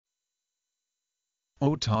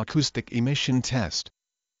Otoacoustic emission test.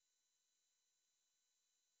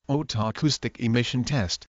 Otoacoustic emission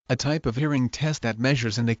test, a type of hearing test that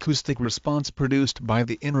measures an acoustic response produced by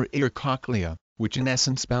the inner ear cochlea, which in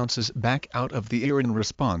essence bounces back out of the ear in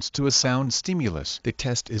response to a sound stimulus. The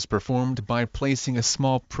test is performed by placing a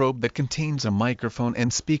small probe that contains a microphone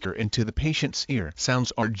and speaker into the patient's ear.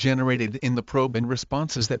 Sounds are generated in the probe and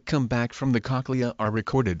responses that come back from the cochlea are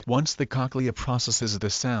recorded. Once the cochlea processes the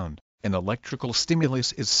sound, an electrical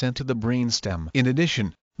stimulus is sent to the brainstem. In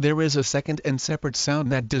addition, there is a second and separate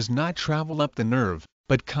sound that does not travel up the nerve,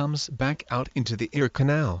 but comes back out into the ear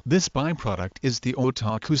canal. This byproduct is the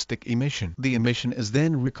otoacoustic emission. The emission is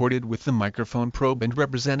then recorded with the microphone probe and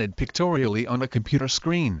represented pictorially on a computer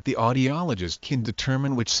screen. The audiologist can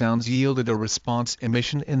determine which sounds yielded a response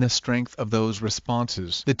emission and the strength of those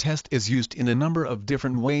responses. The test is used in a number of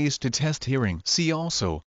different ways to test hearing. See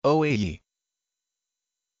also, OAE,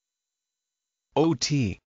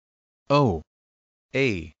 OT, O,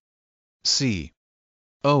 A, C,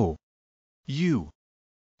 O, U,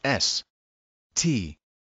 S, T,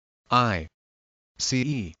 I, C,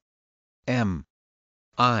 E, M,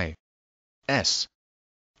 I, S,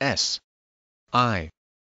 S, I,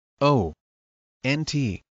 O, N,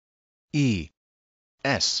 T, E,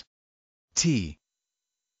 S, T.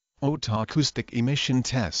 Otoacoustic emission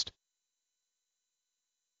test.